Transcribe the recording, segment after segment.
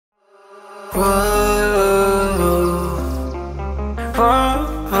I've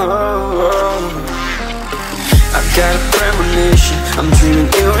got a premonition, I'm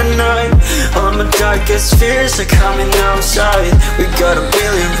dreaming you and I. All my darkest fears are coming outside. We got a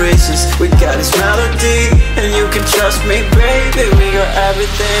billion races, we got this melody. And you can trust me, baby, we got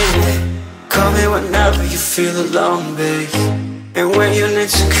everything. Call me whenever you feel alone, babe. And when you need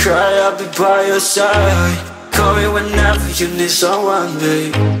to cry, I'll be by your side. Call me whenever you need someone,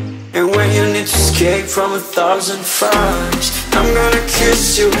 babe. And when you need to escape from 1,000 fires, I'm gonna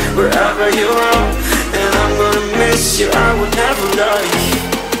kiss you wherever you are. And I'm gonna miss you, I will never lie.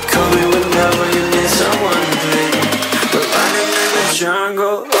 Call me whenever you need someone, babe. We're running in the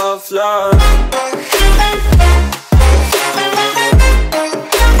jungle of love.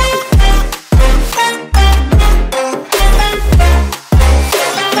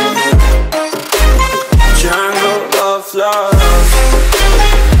 Love.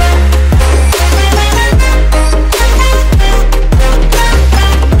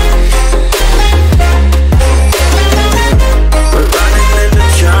 We're running in the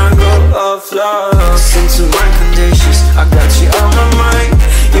jungle of love. Listen to my conditions, I got you on my mind.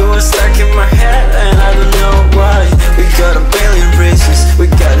 You were stuck in my head and I don't know why. We got a billion races, we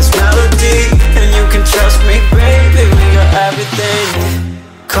got this melody. And you can trust me, baby, we got everything.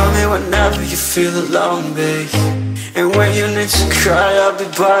 Call me whenever you feel alone, babe. And when you need to cry, I'll be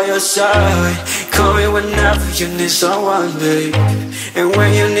by your side. Call me whenever you need someone, babe. And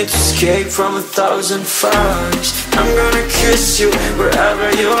when you need to escape from 1,000 fires, I'm gonna kiss you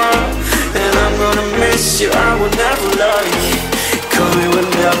wherever you are. And I'm gonna miss you, I will never lie. Call me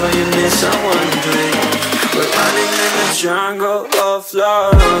whenever you need someone, babe. We're running in the jungle of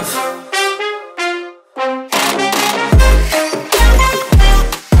love.